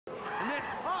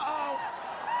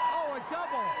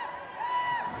double.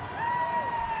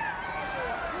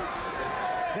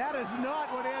 That is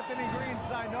not what Anthony Green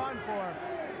signed on for.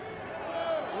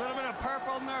 A little bit of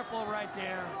purple nurple right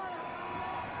there.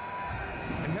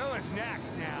 And who is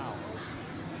next now?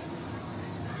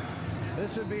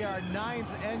 This would be our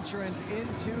 9th entrant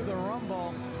into the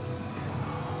Rumble.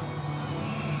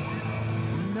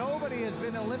 Nobody has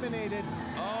been eliminated.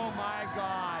 Oh my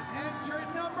God.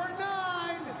 Entrant number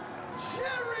 9,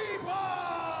 Cherry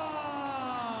Bomb!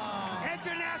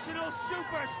 International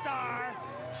superstar,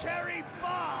 Cherry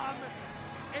Bomb,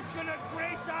 is gonna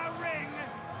grace our ring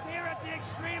here at the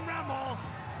Xtreme Rumble.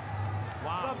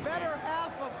 Wow. The better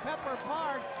half of Pepper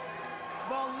Parks,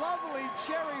 the lovely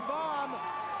Cherry Bomb,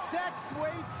 sex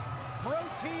weights,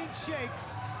 protein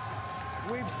shakes.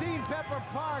 We've seen Pepper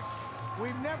Parks.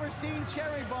 We've never seen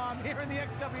Cherry Bomb here in the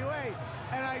XWA.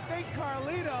 And I think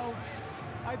Carlito,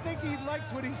 he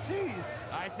likes what he sees.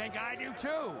 I think I do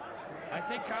too. I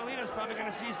think Carlito's probably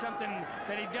going to see something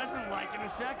that he doesn't like in a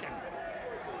second.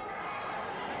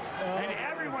 And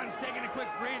everyone's taking a quick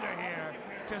breather here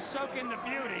to soak in the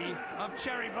beauty of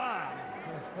Cherry Bomb.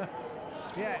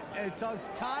 Yeah, it's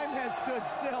time has stood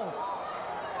still.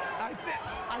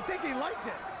 I think he liked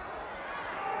it.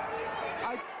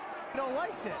 I don't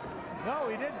liked it. No,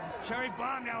 he didn't. Cherry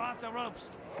Bomb now off the ropes.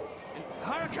 And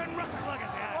Hurricane Rana, look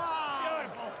at that. Wow.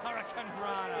 Beautiful Hurricane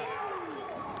Rana.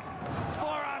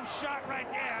 Forearm shot right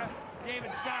there.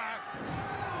 David Starr.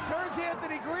 Turns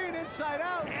Anthony Green inside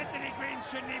out. Anthony Green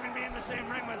shouldn't even be in the same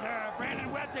ring with her.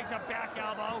 Brandon Webb takes a back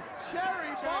elbow.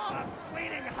 Cherry Bomb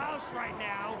cleaning house right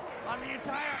now on the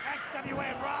entire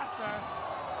XWA roster.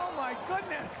 Oh my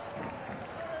goodness.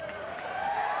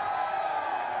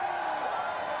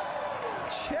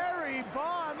 Cherry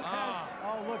Bomb has,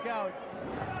 oh look out.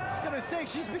 I was gonna say,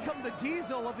 she's become the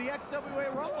Diesel of the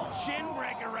XWA Rumble. Shin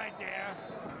breaker right there.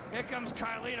 Here comes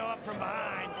Carlito up from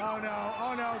behind. Oh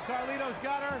no, Carlito's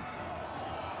got her.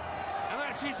 And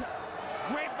look, she's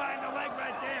grapevine the leg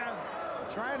right there.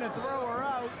 Trying to throw her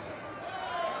out.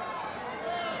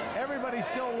 Everybody's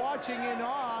still watching in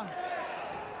awe.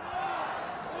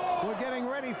 We're getting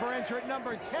ready for entrant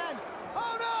number 10.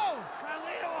 Oh no!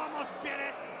 Carlito almost bit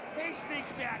it. He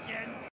sneaks back in.